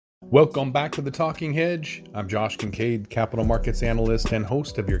Welcome back to the Talking Hedge. I'm Josh Kincaid, capital markets analyst and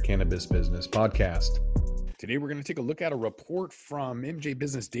host of your Cannabis Business Podcast. Today, we're going to take a look at a report from MJ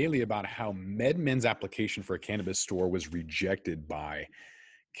Business Daily about how MedMen's application for a cannabis store was rejected by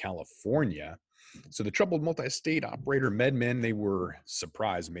California. So the troubled multi-state operator MedMen, they were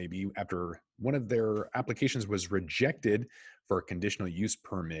surprised maybe after one of their applications was rejected for a conditional use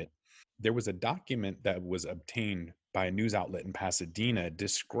permit. There was a document that was obtained by a news outlet in Pasadena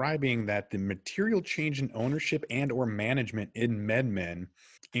describing that the material change in ownership and or management in MedMen,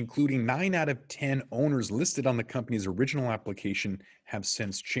 including 9 out of 10 owners listed on the company's original application, have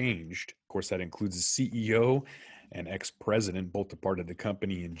since changed. Of course, that includes the CEO and ex-president, both departed the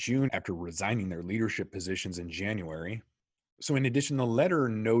company in June after resigning their leadership positions in January. So in addition, the letter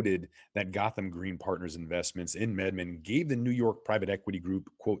noted that Gotham Green Partners Investments in MedMen gave the New York private equity group,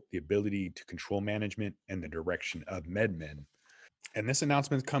 quote, the ability to control management and the direction of MedMen. And this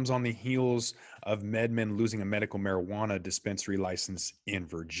announcement comes on the heels of MedMen losing a medical marijuana dispensary license in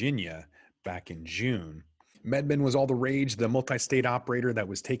Virginia back in June. MedMen was all the rage, the multi-state operator that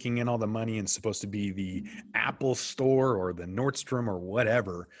was taking in all the money and supposed to be the Apple store or the Nordstrom or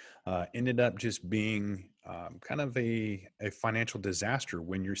whatever, ended up just being kind of a financial disaster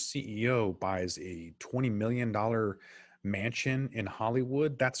when your CEO buys a $20 million mansion in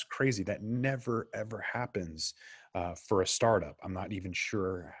Hollywood. That's crazy. That never, ever happens for a startup. I'm not even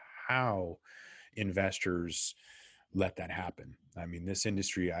sure how investors let that happen. I mean, this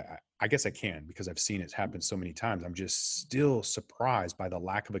industry, I guess I can because I've seen it happen so many times. I'm just still surprised by the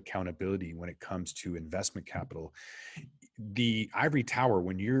lack of accountability when it comes to investment capital. The ivory tower,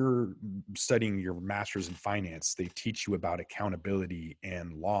 when you're studying your master's in finance, they teach you about accountability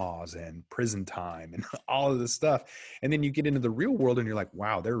and laws and prison time and all of this stuff. And then you get into the real world and you're like,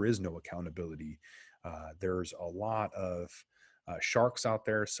 wow, there is no accountability. There's a lot of sharks out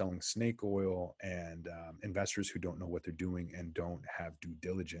there selling snake oil and investors who don't know what they're doing and don't have due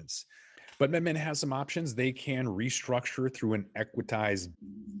diligence. But MedMen has some options. They can restructure through an equitized,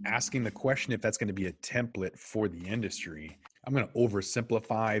 asking the question if that's going to be a template for the industry. I'm going to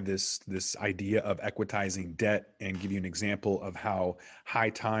oversimplify this idea of equitizing debt and give you an example of how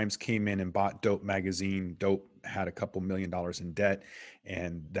High Times came in and bought Dope magazine. Dope had a couple $1 million in debt,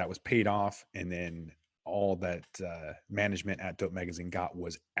 and that was paid off. And then all that management at Dope magazine got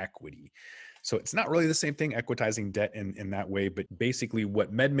was equity. So it's not really the same thing, equitizing debt in that way. But basically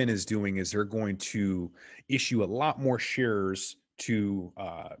what MedMen is doing is they're going to issue a lot more shares to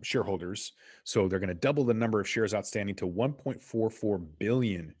shareholders. So they're going to double the number of shares outstanding to 1.44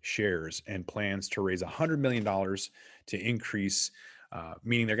 billion shares, and plans to raise $100 million to increase,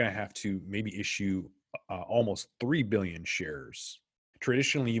 meaning they're going to have to maybe issue almost 3 billion shares.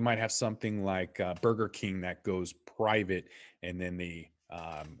 Traditionally, you might have something like Burger King that goes private, and then they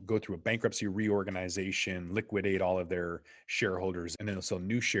go through a bankruptcy reorganization, liquidate all of their shareholders, and then they'll sell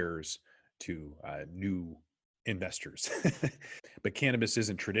new shares to new investors. But cannabis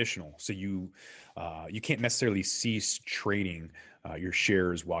isn't traditional, so you can't necessarily cease trading your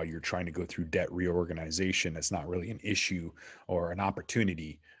shares while you're trying to go through debt reorganization. That's not really an issue or an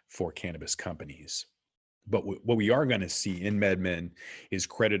opportunity for cannabis companies. But what we are going to see in MedMen is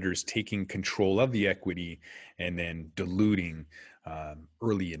creditors taking control of the equity and then diluting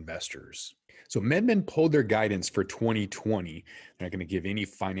early investors. So MedMen pulled their guidance for 2020. They're not going to give any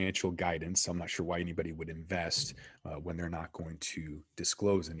financial guidance. I'm not sure why anybody would invest when they're not going to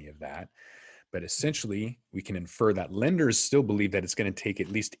disclose any of that. But essentially, we can infer that lenders still believe that it's going to take at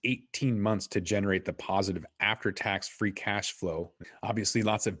least 18 months to generate the positive after-tax free cash flow. Obviously,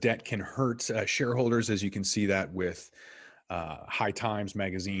 lots of debt can hurt shareholders, as you can see that with High Times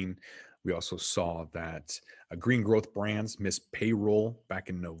magazine. We also saw that Green Growth Brands missed payroll back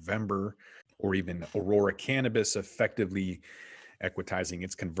in November, or even Aurora Cannabis effectively equitizing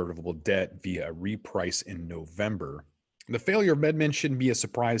its convertible debt via a reprice in November. The failure of MedMen shouldn't be a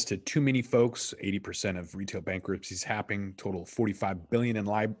surprise to too many folks. 80% of retail bankruptcies happening, total $45 billion in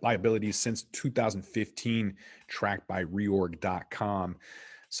liabilities since 2015, tracked by reorg.com.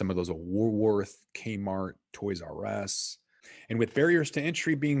 Some of those are Woolworth, Kmart, Toys R Us. And with barriers to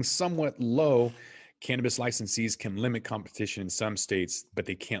entry being somewhat low, cannabis licensees can limit competition in some states, but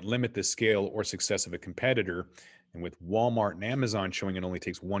they can't limit the scale or success of a competitor. And with Walmart and Amazon showing it only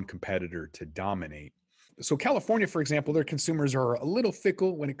takes one competitor to dominate. So California, for example, their consumers are a little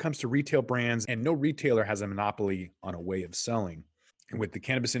fickle when it comes to retail brands, and no retailer has a monopoly on a way of selling. And with the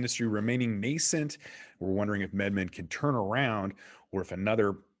cannabis industry remaining nascent, we're wondering if MedMen can turn around, or if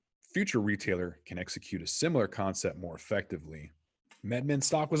another future retailer can execute a similar concept more effectively. MedMen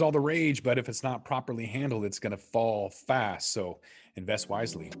stock was all the rage, but if it's not properly handled, it's going to fall fast. So invest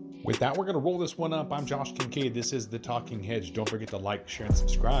wisely. With that, we're going to roll this one up. I'm Josh Kincaid. This is The Talking Hedge. Don't forget to like, share, and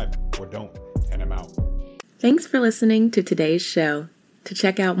subscribe, or don't, and I'm out. Thanks for listening to today's show. To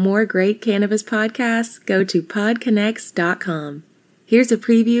check out more great cannabis podcasts, go to podconnects.com. Here's a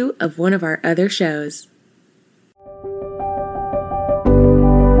preview of one of our other shows.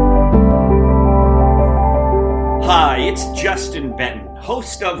 Hi, it's Justin Benton,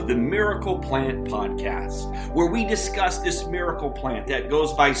 host of the Miracle Plant Podcast, where we discuss this miracle plant that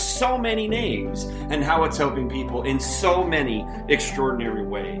goes by so many names and how it's helping people in so many extraordinary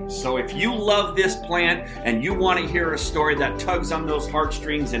ways. So if you love this plant and you want to hear a story that tugs on those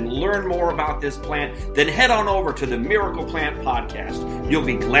heartstrings and learn more about this plant, then head on over to the Miracle Plant Podcast. You'll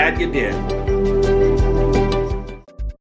be glad you did.